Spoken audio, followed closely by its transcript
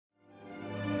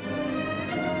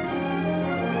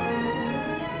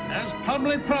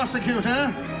Public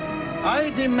Prosecutor,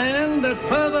 I demand that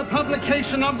further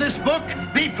publication of this book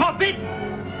be forbidden.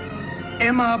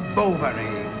 Emma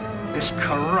Bovary, this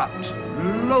corrupt,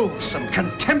 loathsome,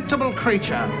 contemptible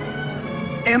creature.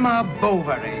 Emma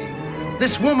Bovary,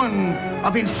 this woman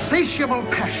of insatiable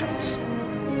passions.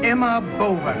 Emma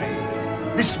Bovary,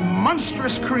 this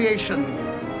monstrous creation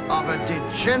of a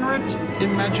degenerate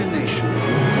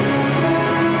imagination.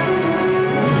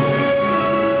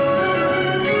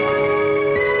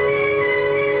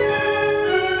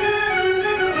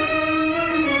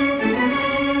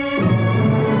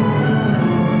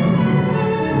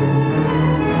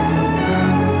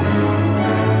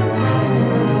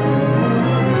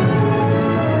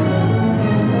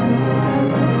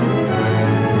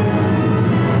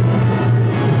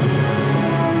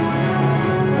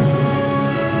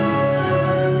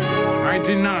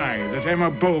 Emma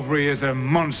Bovary is a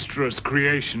monstrous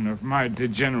creation of my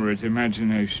degenerate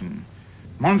imagination.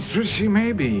 Monstrous she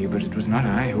may be, but it was not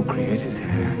I who created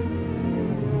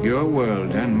her. Your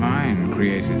world and mine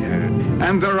created her.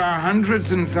 And there are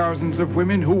hundreds and thousands of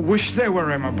women who wish they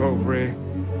were Emma Bovary,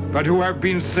 but who have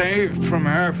been saved from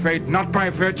her fate not by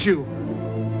virtue,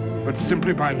 but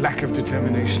simply by lack of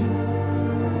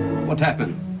determination. What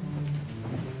happened?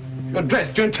 You're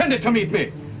dressed. You intended to meet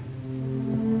me.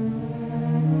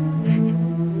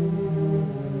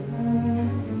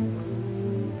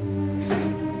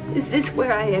 Is this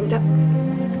where I end up?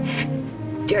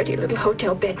 Dirty little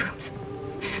hotel bedrooms.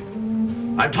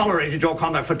 I've tolerated your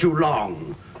conduct for too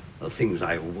long. The things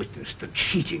I've witnessed, the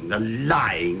cheating, the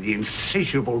lying, the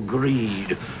insatiable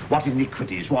greed. What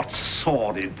iniquities, what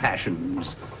sordid passions.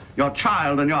 Your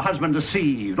child and your husband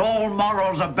deceived, all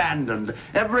morals abandoned,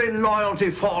 every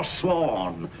loyalty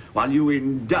forsworn, while you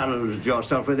indulged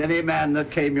yourself with any man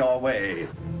that came your way.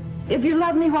 If you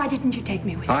love me, why didn't you take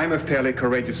me with you? I'm a fairly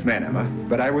courageous man, Emma,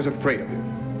 but I was afraid of you.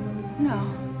 No.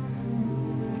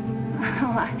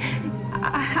 Oh,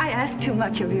 I asked too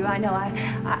much of you. I know.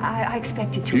 I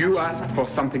expected too much. You asked for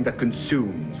something that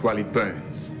consumes while it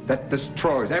burns, that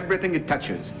destroys everything it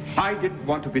touches. I didn't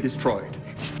want to be destroyed.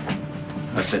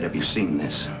 I said, have you seen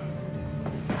this?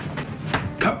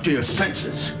 Come to your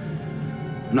senses.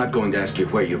 I'm not going to ask you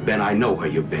where you've been. I know where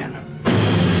you've been.